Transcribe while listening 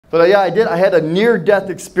But yeah, I had a near-death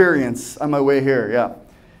experience on my way here, yeah.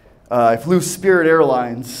 I flew Spirit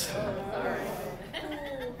Airlines.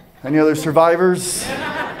 Any other survivors?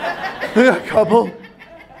 A couple.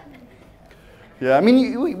 Yeah, I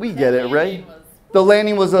mean, we get it, right? The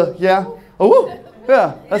landing was yeah. Oh,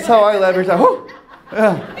 yeah, that's how I laugh every time. Oh,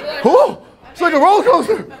 yeah. Oh, it's like a roller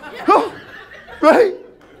coaster. Oh, right?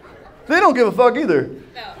 They don't give a fuck either.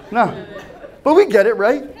 No. But we get it,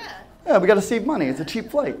 right? Yeah, we got to save money. It's a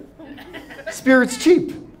cheap flight. Spirit's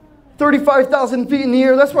cheap. 35,000 feet in the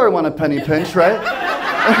air, that's where I want a penny pinch, right?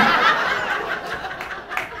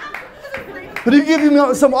 But if you give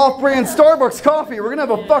me some off-brand Starbucks coffee, we're going to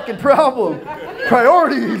have a fucking problem.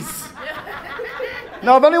 Priorities.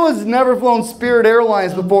 Now, if anyone's never flown Spirit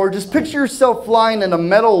Airlines before, just picture yourself flying in a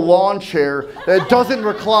metal lawn chair that doesn't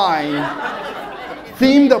recline,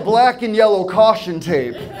 themed to black and yellow caution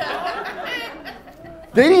tape.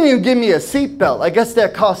 They didn't even give me a seatbelt. I guess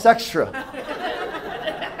that costs extra.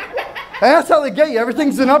 And that's how they get you.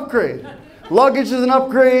 Everything's an upgrade. Luggage is an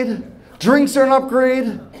upgrade. Drinks are an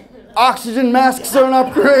upgrade. Oxygen masks are an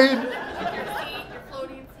upgrade.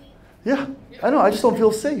 Yeah, I know. I just don't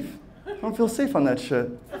feel safe. I don't feel safe on that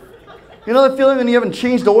shit. You know that feeling when you haven't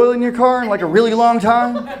changed oil in your car in like a really long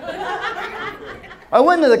time? I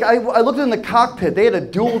looked in the cockpit. They had a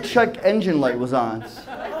dual check engine light was on.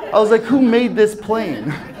 I was like, who made this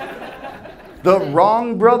plane? The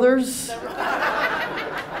Wrong brothers?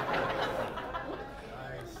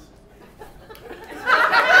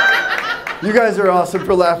 You guys are awesome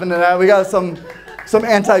for laughing at that. We got some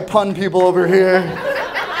anti-pun people over here.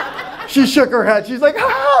 She shook her head. She's like,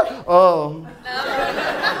 ah! Oh.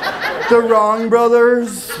 The Wrong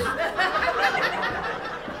brothers.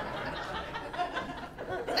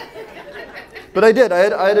 But I did. I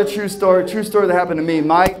had a true story that happened to me.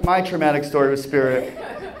 My traumatic story with Spirit.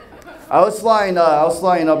 I was flying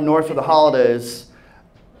up north for the holidays,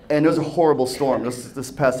 and there was a horrible storm this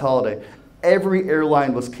past holiday. Every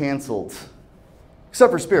airline was canceled,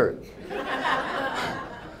 except for Spirit.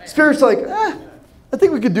 Spirit's like, I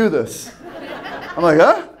think we could do this. I'm like,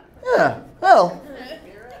 huh? Yeah, well,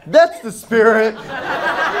 that's the Spirit.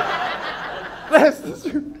 That's the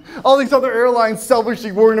Spirit. All these other airlines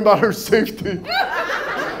selfishly worrying about her safety.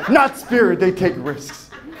 Not Spirit, they take risks.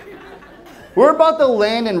 We're about to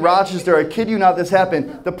land in Rochester. I kid you not, this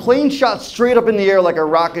happened. The plane shot straight up in the air like a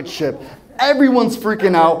rocket ship. Everyone's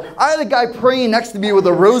freaking out. I had a guy praying next to me with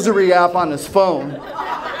a rosary app on his phone.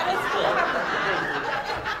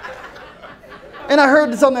 And I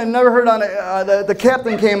heard something I've never heard on it. The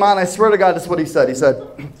captain came on. I swear to God, this is what he said. He said,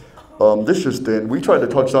 this just in. We tried to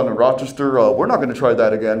touch down in Rochester. We're not going to try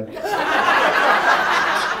that again.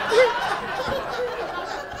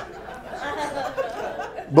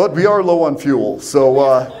 But we are low on fuel, so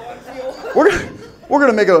we're going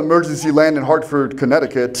to make an emergency land in Hartford,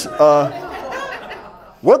 Connecticut.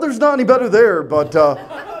 Weather's not any better there, but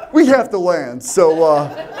we have to land. So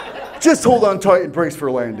just hold on tight and brace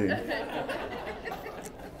for landing.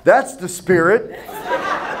 That's the Spirit.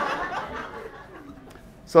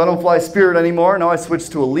 So I don't fly Spirit anymore. Now I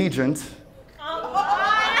switched to Allegiant.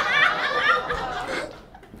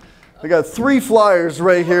 I got 3 flyers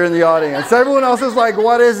right here in the audience. Everyone else is like,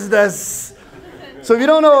 what is this? So if you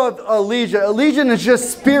don't know Allegiant is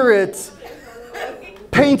just Spirit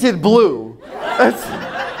painted blue.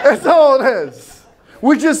 That's all it is.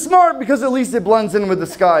 Which is smart because at least it blends in with the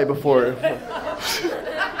sky before it.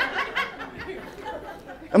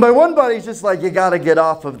 And my one buddy's just like, you gotta get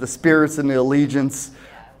off of the Spirits and the Allegiants.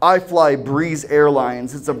 I fly Breeze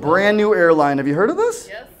Airlines. It's a brand new airline. Have you heard of this?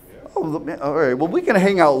 Yes. Oh, all right. Well, we can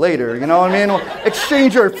hang out later. You know what I mean? We'll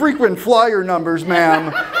exchange our frequent flyer numbers,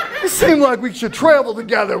 ma'am. It seemed like we should travel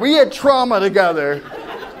together. We had trauma together.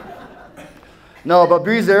 No, but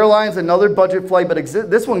Breeze Airlines, another budget flight, but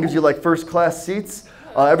this one gives you like first class seats.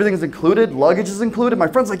 Everything's included. Luggage is included. My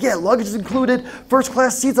friend's like, yeah, luggage is included. First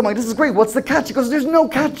class seats. I'm like, this is great. What's the catch? He goes, there's no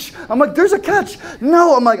catch. I'm like, there's a catch.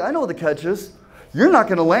 No. I'm like, I know what the catch is. You're not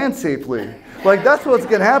going to land safely. Like, that's what's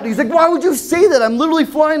going to happen. He's like, why would you say that? I'm literally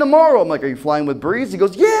flying tomorrow. I'm like, are you flying with Breeze? He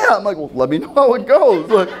goes, yeah. I'm like, well, let me know how it goes.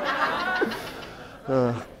 Like,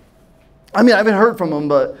 I mean, I haven't heard from him,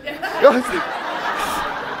 but...